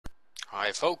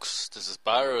Hi folks, this is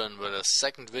Byron with a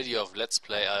second video of Let's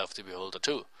Play Eye of the Beholder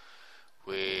 2.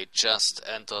 We just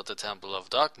entered the Temple of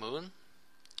Darkmoon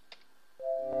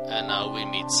and now we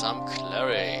meet some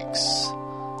clerics.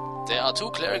 There are two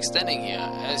clerics standing here.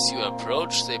 As you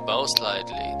approach, they bow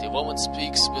slightly. The woman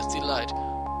speaks with delight.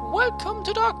 Welcome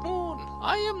to Darkmoon!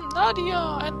 I am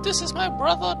Nadia and this is my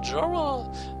brother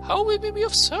Joel. How will we be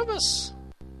of service?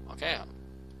 Okay,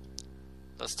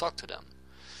 let's talk to them.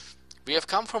 We have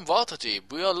come from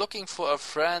Waterdeep. We are looking for a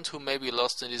friend who may be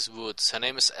lost in these woods. Her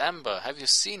name is Amber. Have you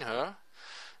seen her?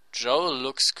 Joel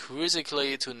looks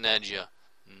quizzically to Nadia.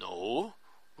 No,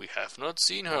 we have not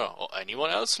seen her or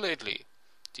anyone else lately.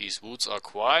 These woods are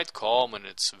quite calm and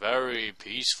it's very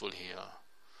peaceful here.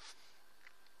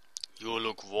 You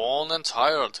look worn and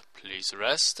tired. Please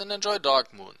rest and enjoy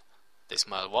Darkmoon. They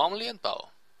smile warmly and bow.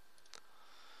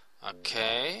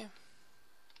 Okay.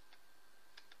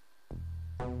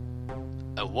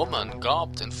 A woman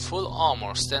garbed in full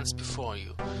armor stands before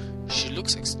you. She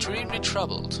looks extremely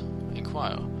troubled.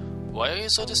 Inquire, why are you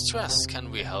so distressed?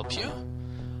 Can we help you?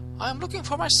 I am looking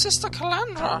for my sister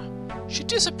Calandra. She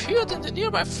disappeared in the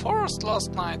nearby forest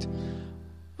last night.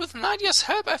 With Nadia's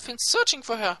help I've been searching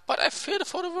for her, but I feared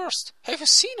for the worst. Have you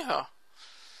seen her?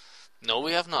 No,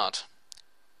 we have not.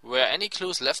 Were any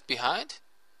clues left behind?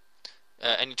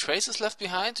 Any traces left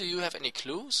behind? Do you have any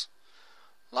clues?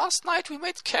 Last night we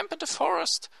made camp in the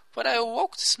forest. When I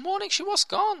awoke this morning she was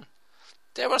gone.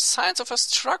 There were signs of a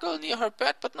struggle near her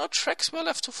bed, but no tracks were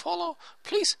left to follow.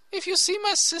 Please, if you see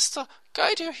my sister,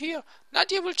 guide her here.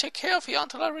 Nadia will take care of you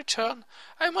until I return.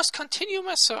 I must continue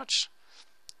my search.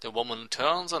 The woman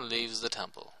turns and leaves the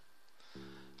temple.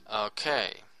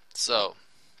 Okay, so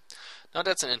now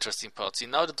that's an interesting part. See,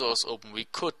 now the door is open. We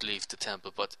could leave the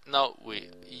temple, but now we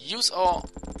use our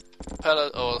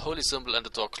palette or holy symbol and the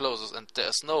door closes, and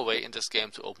there's no way in this game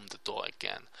to open the door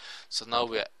again. So now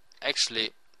we're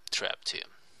actually trapped here.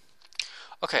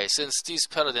 Okay, since these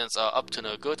paladins are up to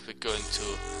no good, we're going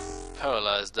to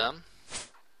paralyze them.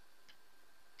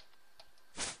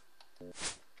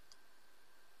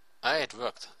 It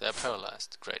worked. They're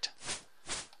paralyzed. Great.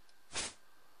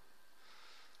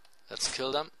 Let's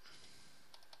kill them.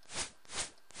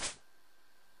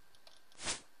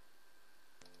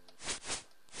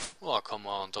 Oh, come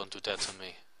on, don't do that to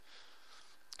me.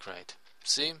 Great.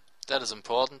 See, that is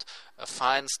important. A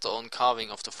fine stone carving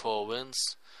of the four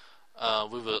winds.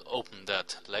 We will open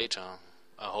that later.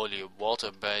 A holy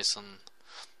water basin.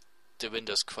 The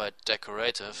window is quite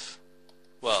decorative.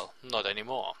 Well, not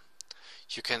anymore.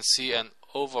 You can see an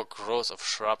overgrowth of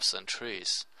shrubs and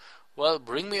trees. Well,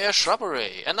 bring me a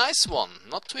shrubbery. A nice one,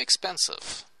 not too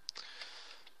expensive.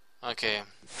 Okay,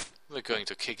 we're going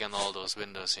to kick in all those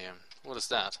windows here. What is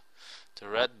that? The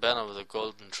red banner with a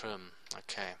golden trim.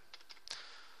 Okay.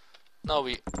 Now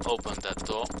we open that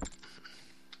door.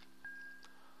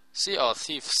 See, our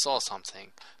thief saw something.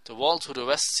 The wall to the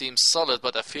west seems solid,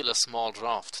 but I feel a small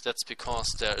draft. That's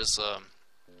because there is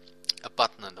a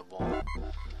button in the wall.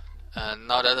 And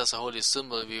now that is a holy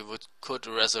symbol, we could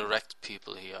resurrect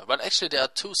people here. But actually there are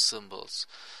two symbols.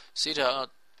 See, there are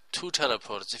two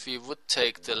teleporters. If we would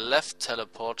take the left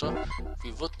teleporter,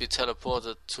 we would be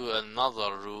teleported to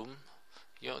another room.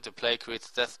 You know, the plague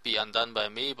creates death be undone by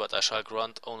me, but I shall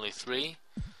grant only 3.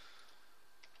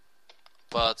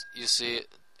 But you see,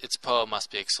 its power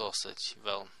must be exhausted.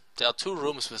 Well, there are 2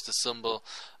 rooms with the symbol,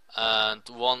 and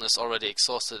one is already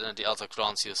exhausted and the other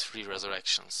grants you 3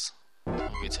 resurrections.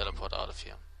 And we teleport out of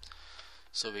here.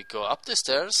 So we go up the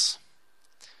stairs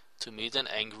to meet an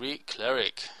angry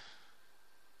cleric.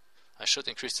 I should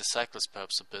increase the cycles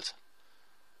perhaps a bit.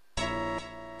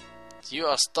 You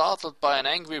are startled by an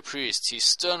angry priest. He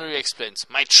sternly explains,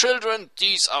 "My children,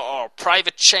 these are our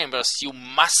private chambers. You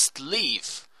must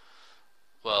leave."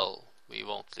 Well, we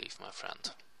won't leave, my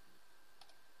friend.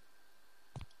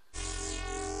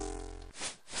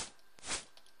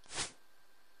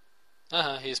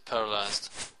 He's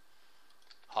paralyzed.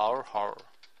 Har har.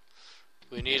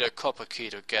 We need a copper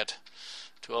key to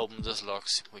open these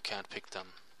locks. We can't pick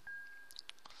them.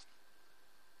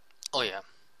 Oh yeah,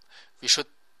 we should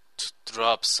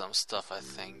drop some stuff, I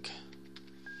think.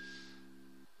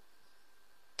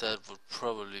 That would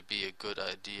probably be a good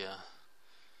idea.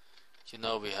 You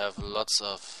know, we have lots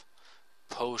of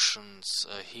potions,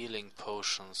 healing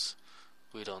potions.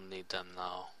 We don't need them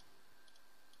now.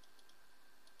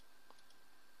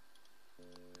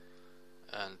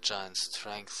 And giant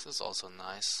strength is also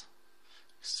nice.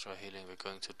 Extra healing, we're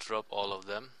going to drop all of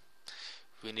them.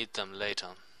 We need them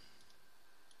later.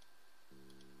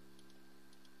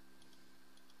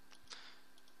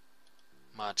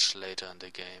 Much later in the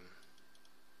game.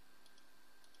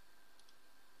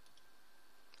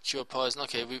 Cure poison.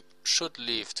 Okay, we should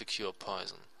leave to cure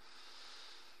poison.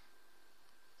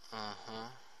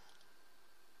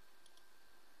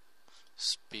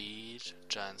 Speed,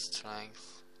 giant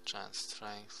strength,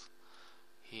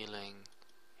 healing,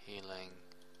 healing,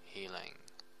 healing.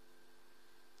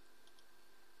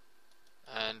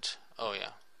 And, oh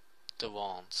yeah, the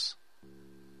wands.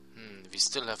 We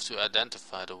still have to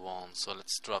identify the wands, so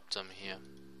let's drop them here.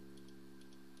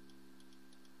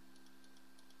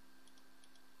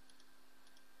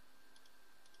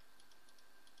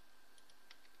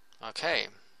 Okay.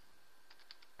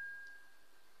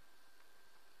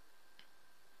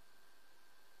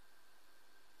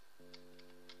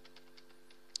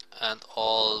 And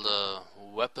all the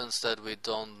weapons that we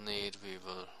don't need, we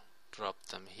will drop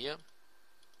them here.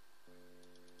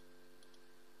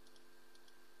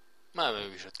 Maybe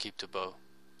we should keep the bow.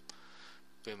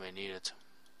 We may need it.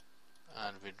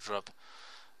 And we drop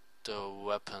the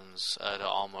weapons, the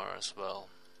armor as well.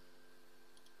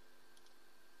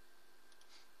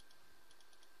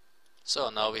 So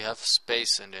now we have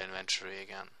space in the inventory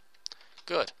again.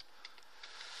 Good.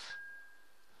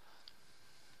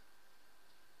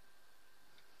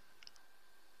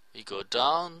 We go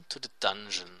down to the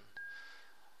dungeon.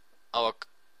 Our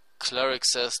cleric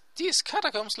says, "These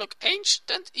catacombs look ancient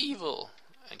and evil."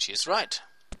 And she is right,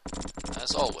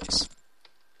 as always.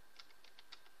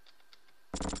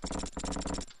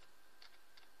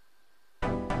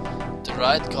 The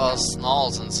right guard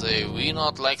snarls and say, "We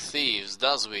not like thieves,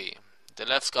 does we?" The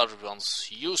left guard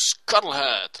responds, "You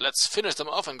scuttlehead! Let's finish them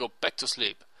off and go back to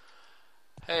sleep."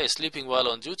 Hey, sleeping while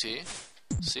on duty?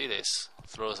 See this?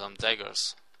 Throw some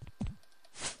daggers.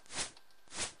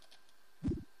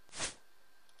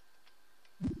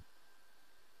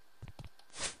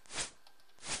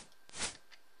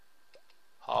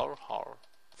 Har har.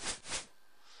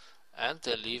 And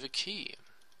they leave a key.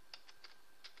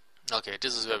 Okay,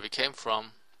 this is where we came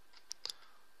from.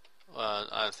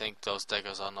 I think those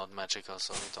daggers are not magical,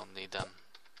 so we don't need them.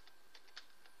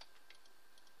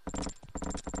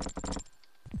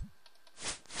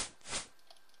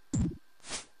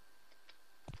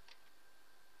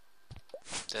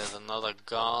 There's another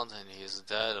guard and he's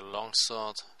dead, a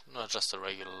longsword. Not just a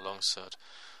regular longsword.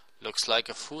 Looks like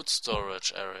a food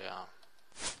storage area.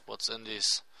 What's in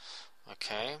these?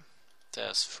 Okay,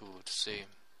 there's food, see.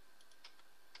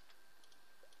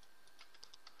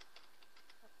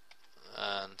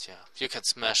 And yeah, you can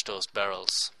smash those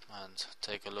barrels and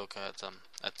take a look at them,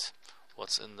 at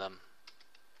what's in them.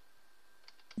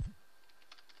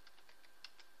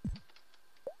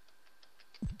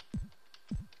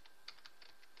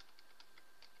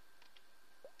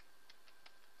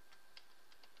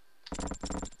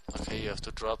 Okay, you have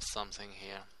to drop something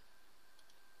here.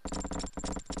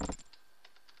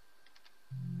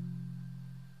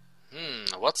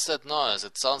 What's that noise?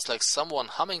 It sounds like someone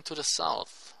humming to the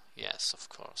south. Yes, of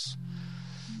course.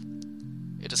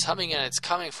 It is humming and it's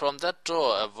coming from that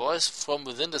door. A voice from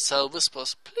within the cell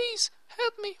whispers, "Please,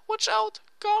 help me, watch out,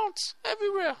 guards,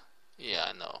 everywhere." Yeah,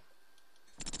 I know.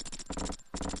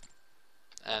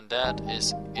 And that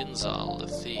is Inzal, the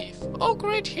thief. "Oh,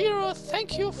 great hero,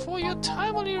 thank you for your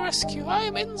timely rescue. I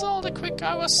am Inzal the Quick.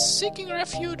 I was seeking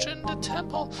refuge in the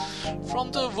temple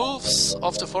from the wolves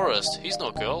of the forest." He's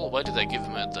no girl. Why did I give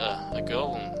him a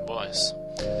girl voice?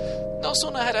 "No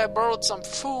sooner had I borrowed some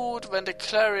food when the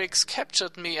clerics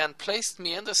captured me and placed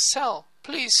me in the cell.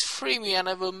 Please free me and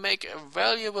I will make a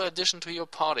valuable addition to your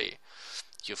party."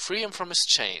 You free him from his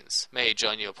chains. "May he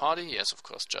join your party?" "Yes, of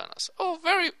course, join us." Oh,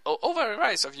 very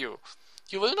wise of you.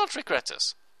 You will not regret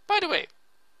this. By the way,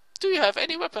 do you have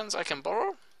any weapons I can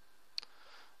borrow?"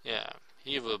 Yeah,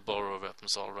 he will borrow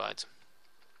weapons, all right.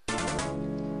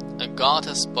 A guard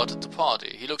has spotted the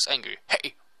party. He looks angry.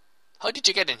 "Hey, how did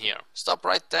you get in here? Stop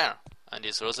right there." And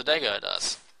he throws a dagger at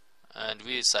us. And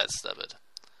we sidestep it.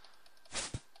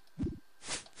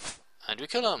 And we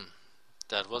kill him.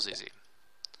 That was easy.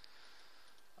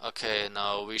 Okay,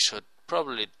 now we should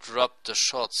probably drop the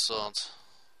short sword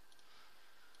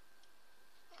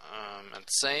and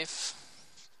save.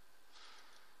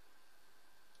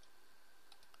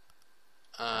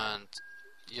 And,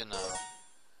 you know,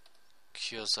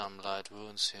 cure some light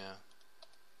wounds here.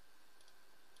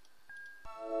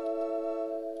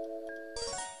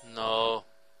 No.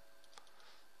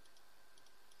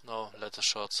 No, let the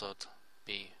short sword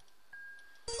be.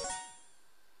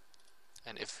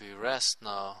 And if we rest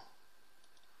now,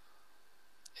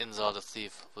 Inzal the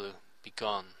thief will be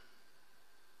gone.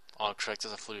 All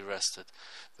characters are fully rested.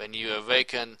 When you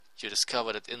awaken, you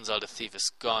discover that Inzal the thief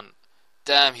is gone.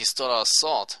 Damn, he stole our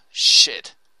sword.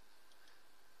 Shit.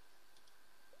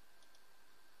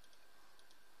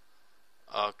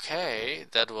 Okay,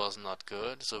 that was not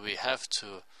good. So we have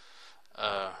to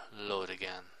load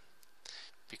again,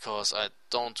 because I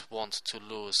don't want to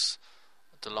lose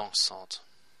the longsword.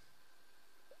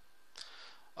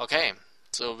 Okay,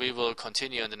 so we will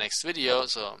continue in the next video.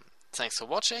 So thanks for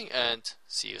watching and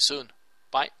see you soon.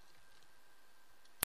 Bye.